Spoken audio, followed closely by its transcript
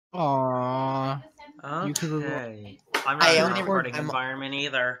Aww. You could Okay. I'm I not in a only recording I'm- environment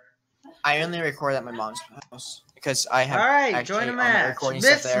either. I only record at my mom's house because I have Alright, join actually a match. recording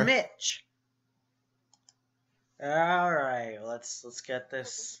stuff Miss there. Mitch. Alright, let's get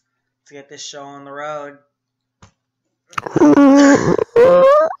this show on the road. Well,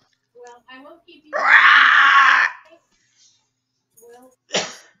 I won't keep you.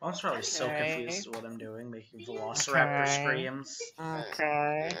 I'm probably so Okay. confused with what I'm doing, making velociraptor Okay. screams.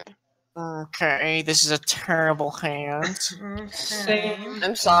 Okay, this is a terrible hand. Same.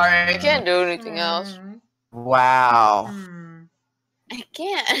 I'm sorry, I can't do anything else. Wow. I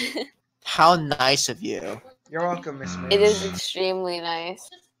can't. How nice of you. You're welcome, Miss Mitch. It is extremely nice.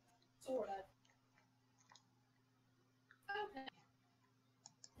 Sort of.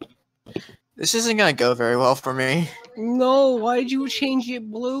 This isn't gonna go very well for me. No, why'd you change it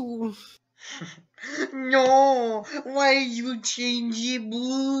blue? No, why did you change it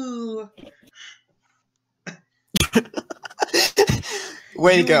blue?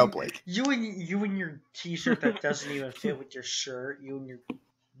 Way to go, Blake. You and your t-shirt that doesn't even fit with your shirt. You and your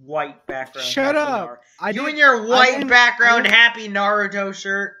white background. Shut happy up! You and your white didn't- background happy Naruto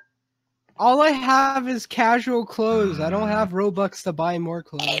shirt. All I have is casual clothes. I don't have Robux to buy more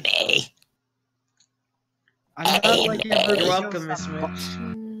clothes. Amy. I'm not like everybody You're else welcome, Miss that Mitch.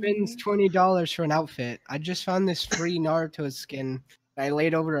 spends $20 for an outfit. I just found this free Naruto skin that I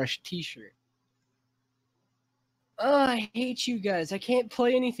laid over a t-shirt. Oh, I hate you guys. I can't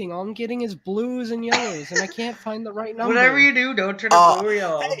play anything. All I'm getting is blues and yellows, and I can't find the right number. Whatever you do, don't turn it Oh, blue or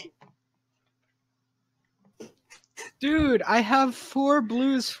yellow. hey. Dude, I have 4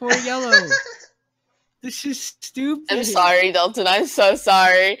 blues, 4 yellow. This is stupid. I'm sorry, Dalton. I'm so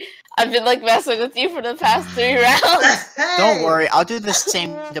sorry. I've been like messing with you for the past 3 rounds. Hey! Don't worry, I'll do the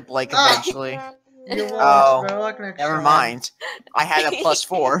same to Blake eventually. You're welcome. Oh, Better luck next Never time. mind. I had a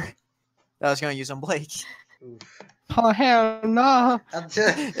 +4 that I was gonna use on Blake Oof. Oh, hell no.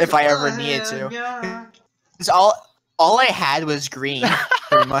 if I ever needed to. Yeah. 'Cause all I had was green,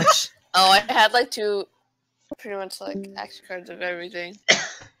 pretty much. Oh, I had like 2, pretty much like action cards of everything.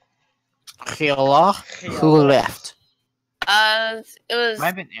 Kayla, who left? It was Might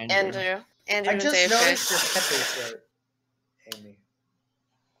have been Andrew. Andrew. Andrew I was just AFK. noticed your Pepe shirt, Amy.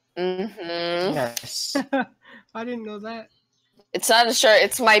 Mm-hmm. Yes. I didn't know that. It's not a shirt.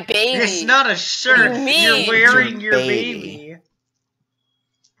 It's my baby. It's not a shirt. You mean? You're wearing Your your baby. baby.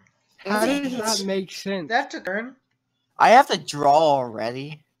 How does that make sense? That's a turn. I have to draw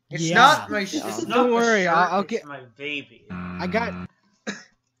already. It's Yeah. not my. Don't It's not a worry, shirt, I'll it's get- my baby. I got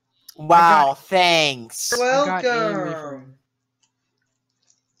Wow, thanks. got Amy Welcome. from-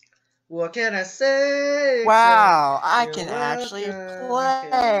 What can I say? Wow, I You're can actually welcome.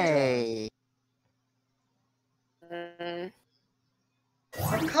 play. Mm. Oh,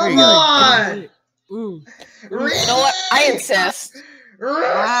 Here come you go. on! Ooh. You know what? I insist.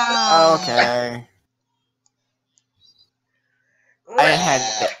 Oh, okay. I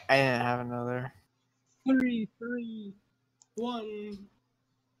didn't have another. 3, 3, 1.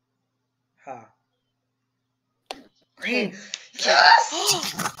 Ha. Green. I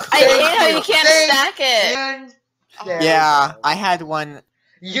hate how you can't Thank stack it. And there Yeah, we go. I had one.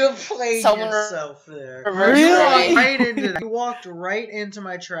 You played Someone yourself there. reversed You it. walked right into that. You walked right into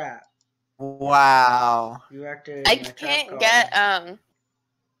my trap. Wow. You acted. I my trap can't card. get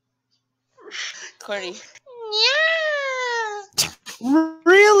Cordy.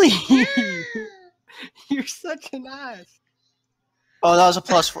 Really? You're such an ass. Oh, that was a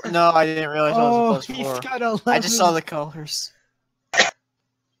 +4. No, I didn't realize that Oh, was a he's +4. got 11. I just saw the colors.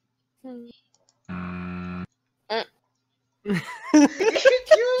 You'd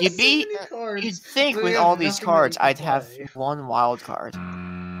be- You'd think We with have all these nothing cards, that we I'd can have play. one wild card.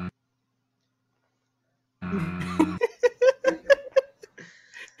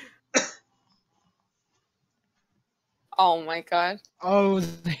 Oh my god. Oh,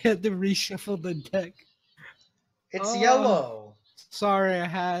 they had to reshuffle the deck. It's Oh. yellow. Sorry, I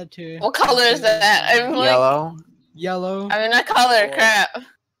had to. What color is that? I'm like, Yellow. Yellow. I mean, not color. Four. Crap.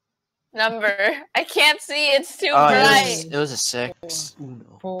 Number. I can't see. It's too Oh, bright. it was a 6.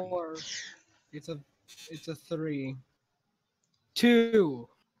 4. It's a 3. 2.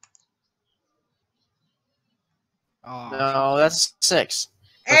 Oh. No, that's 6.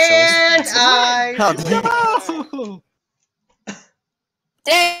 And I. Oh, No!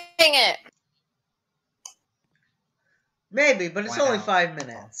 Dang it. Maybe, but it's Wow. only 5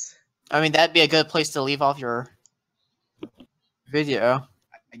 minutes. I mean, that'd be a good place to leave off your video.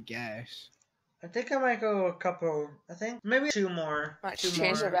 I guess. I think I might go a couple. I think maybe 2 more. Might 2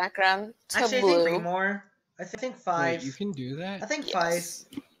 change more. the background to Actually, I think 3 blue. more. I think Wait, 5. you can do that? I think Yes.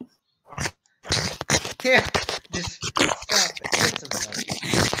 5. Yeah, just stop it. Get some help.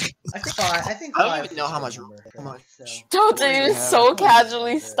 I think I don't five even know is how a much. good number, How much? so. Don't What do you we just have? so What do we have?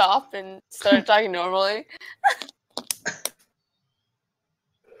 casually stop and start talking normally?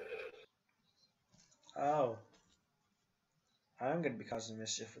 Oh. I'm gonna be causing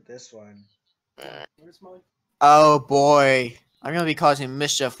mischief with this one. Oh boy, I'm gonna be causing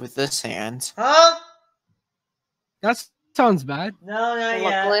mischief with this hand. Huh? That sounds bad. No, not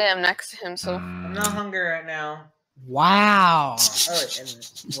Luckily, yet. I'm next to him, so. I'm not hungry right now. Wow. Oh, and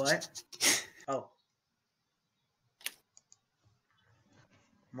what? Oh.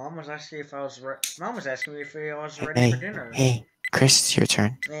 Mom was asking if I was Mom was asking me if I was ready for dinner. Hey, Chris, it's your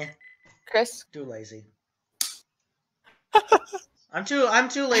turn. Chris? Too lazy. I'm too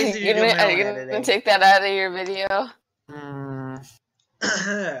lazy to do my Are own you gonna editing. take that out of your video?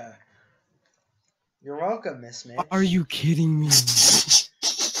 You're welcome, Miss Mitch. Are you kidding me?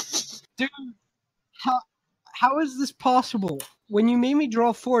 Dude, how is this possible? When you made me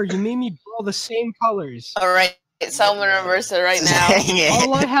draw 4, you made me draw the same colors. Alright, so I'm gonna reverse it right now. Dang it.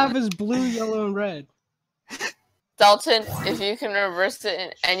 All I have is blue, yellow, and red. Dalton, if you can reverse it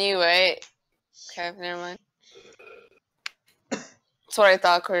in any way. Okay, never mind. That's what I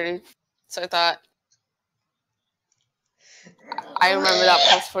thought, Cordy. So I thought. I remember that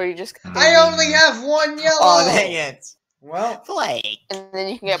 +4 you just gave I me. only have one yellow. Oh, dang it. Well, Play. And then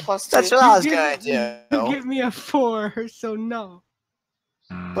you can get +2. That's what I was You gonna give do. me a 4, so no.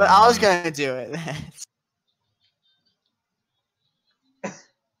 But I was gonna do it.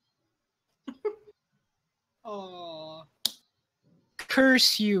 Oh,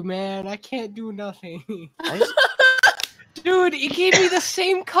 curse you, man! I can't do nothing. Dude, it gave me the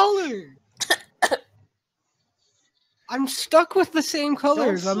same color. I'm stuck with the same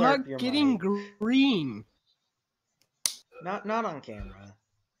colors. I'm slurp not your getting mic. green. not on camera.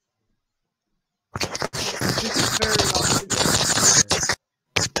 This is very awkward.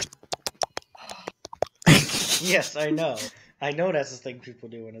 Yes, I know. I know that's the thing people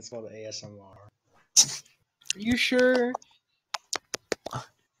do when it's called ASMR. Are you sure?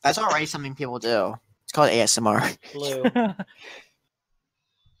 That's already something people do. It's called ASMR. Blue.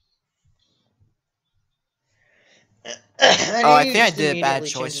 Oh, I think I just did a bad immediately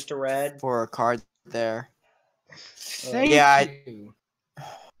choice changed it to red. for a card there. Thank Yeah, you.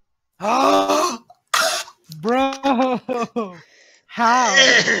 Oh, Bro! How?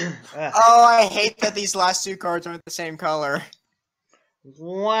 I hate that these last 2 cards aren't the same color.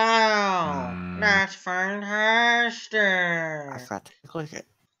 Wow, that's fantastic. I forgot to click it.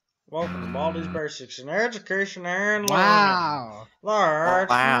 Welcome to Baldi's Basics in Education and Wow. Learning.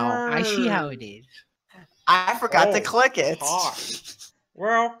 Wow. I see how it is. I forgot to Oh, click it. hi.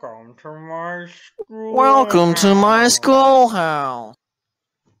 Welcome to my school. Welcome to my schoolhouse.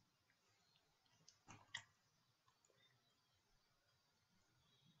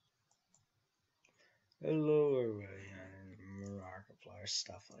 Hello, everybody. And Markiplier,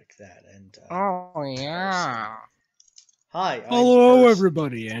 stuff like that. And Oh, yeah. hi. I'm Hello, Percy.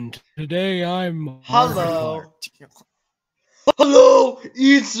 everybody, and today I'm... Hello. Hello,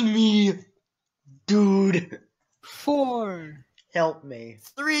 it's me, dude. 4, Help me.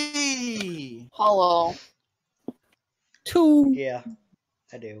 3. Hello. 2. Yeah,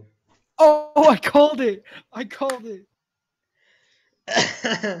 I do. Oh, I called it. I called it.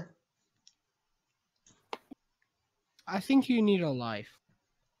 I think you need a life.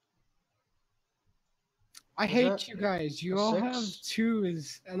 I Was hate that you guys. You a all 6? have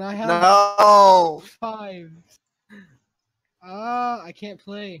 2s, and I have No. 5s. I can't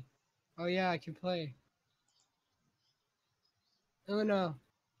play. Oh yeah, I can play. Oh no.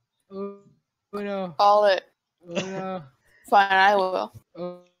 Oh no. Call it. Oh no. Fine, I will.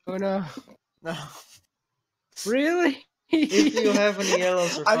 Oh no. No. Really? If you have any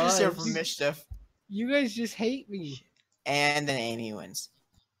yellows or I'm just here for fives. mischief. You guys just hate me. And then Amy wins.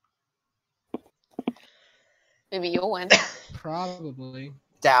 Maybe you'll win. Probably.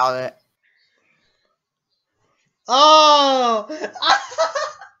 Doubt it. Oh!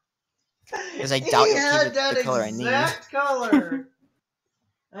 Because I doubt He you'll had keep that the color I need. exact color.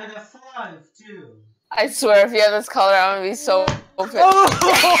 And a 5 too. I swear, if you have this color, I'm gonna be so open.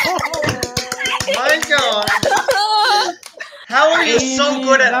 My God! How are you so Amy,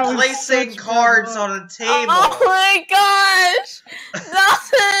 good at that was placing such cards good on luck. a table? Oh my gosh!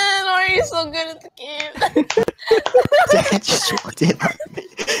 Dawson, why are you so good at the game? That just walked in on me.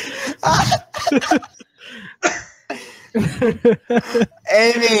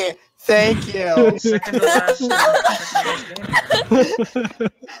 Amy, thank you. Second to last game.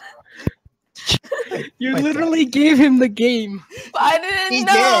 You My God. literally gave him the game. I didn't He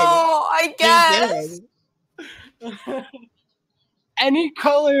know. did. I He guess. did. Any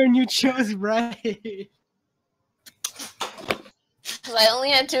color and you chose red. 'Cause I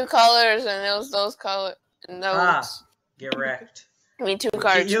only had 2 colors, and it was those colors. And those. Ah, get wrecked. I mean, 2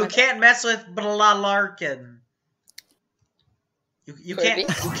 cards. You my can't mess with Larkin. You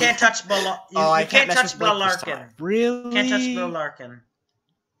can't touch I you can't mess touch with Blake this Larkin. time. Really? Can't touch Larkin.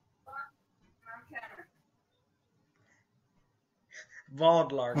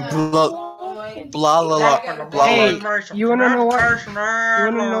 Vald Larkin. Blah blah blah blah. Hey, blah. you wanna know what? You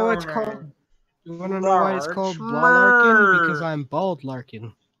wanna know what's called? You wanna know why it's called Larkin? Because I'm bald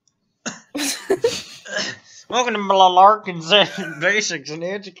Larkin. Welcome to Larkin's Basics in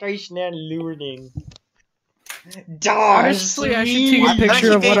Education and Learning. Honestly, I should take a I'm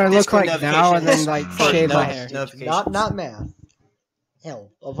picture of what I look like notifications now and then like for shave my hair. notifications. Not math.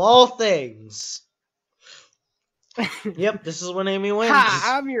 Hell, of all things. Yep, this is when Amy wins.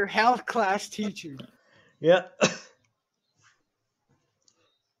 Ha! I'm your health class teacher. Yep.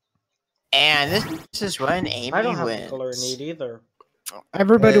 And this is when Amy I don't have wins. the color I need either.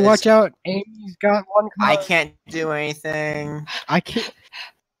 Everybody, Yes. watch out! Amy's got one color. I can't do anything. I can't.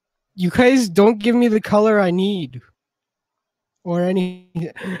 You guys don't give me the color I need. Or any.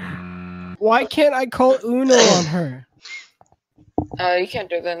 Why can't I call Uno on her? You can't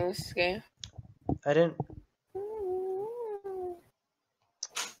do that in this game. I didn't.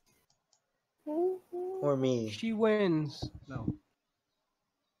 Or me. She wins. No.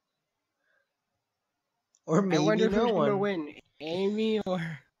 Or I maybe wonder no who's gonna one. win, Amy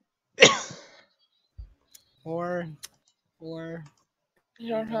or You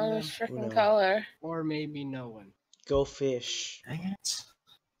don't know this Who freaking knows? color. or maybe no one. Go fish. Dang it.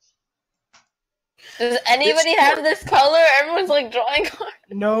 Does anybody have this color? Everyone's like drawing cards.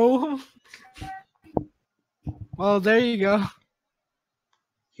 No. Well, there you go.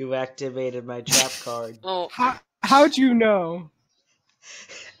 You activated my trap card. Oh, How'd you know?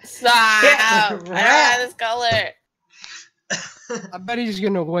 stop! I don't have this color. I bet he's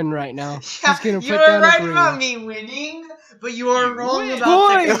gonna win right now. He's gonna You put were down right a green. about me winning, but you are wrong win.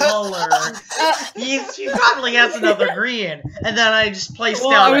 about the Boy. color. He probably has another green, and then I just placed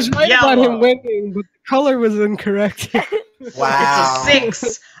Well, down I was a right yellow. about him winning, but the color was incorrect. Wow. It's a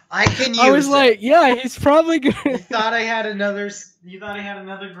 6. I can use I was it. like, yeah, he's probably You gonna. thought I had another? You thought I had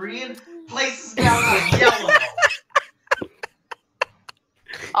another green? Places down a yellow.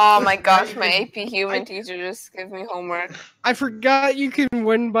 Oh my gosh, my AP human teacher just gave me homework. I forgot you can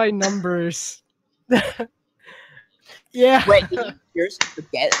win by numbers. Yeah. Wait, did you seriously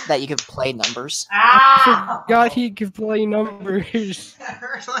forget that you could play numbers? Ow! Forgot he could play numbers. That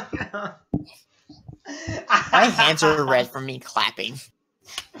hurt like a- My hands are red from me clapping.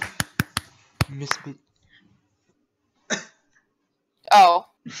 Miss me. Oh,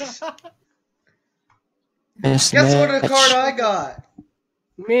 Guess what a card I got?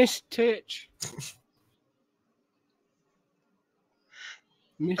 Miss Titch.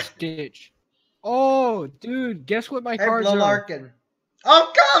 Miss Titch. Oh, dude, guess what my Hey, cards are? Larkin.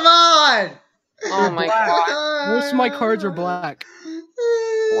 Oh, come on! oh my black. god. Most of my cards are black.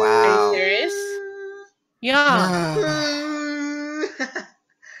 Wow. Are you serious? Yeah.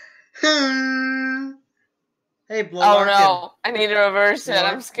 Hey, Blow Oh Larkin. no, I need to reverse it.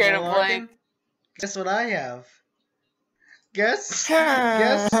 I'm scared of Blow blank. Larkin? Guess what I have? Guess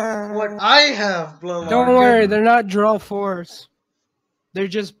what I have, Blow Larkin. Don't worry, they're not draw 4s. They're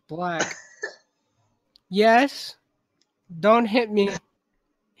just black. Yes. Don't hit me.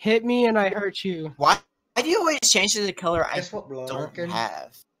 Hit me and I hurt you. Why do you always change to the color I Guess what, Blow don't Larkin?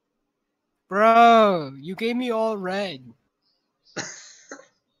 have? Bro, you gave me all red.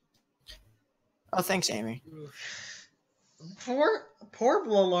 Oh, thanks, Amy. Poor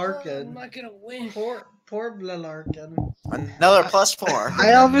Blow I'm Larkin. not gonna win. Poor Blow Larkin. Another +4.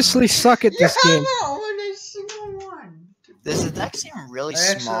 I obviously suck at this game. not won a single one. Does the deck seem really I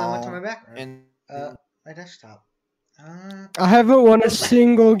actually small? went to my background. And My desktop. I haven't won a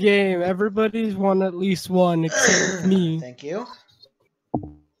single game. Everybody's won at least one except me. Thank you.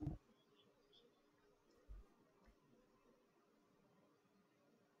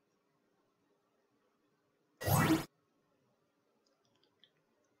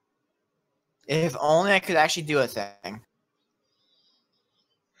 if only I could actually do a thing.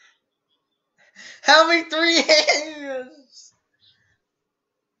 How many 3 hands?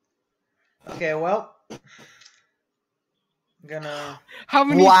 Okay, well. I'm gonna. How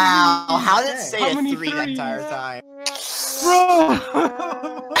many? Wow, threes? how did it Okay. say How a many 3 that threes? entire time? Bro!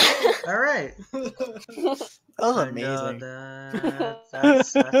 Alright. That was amazing.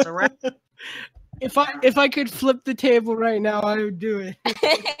 That's a wrap. If I could flip the table right now, I would do it.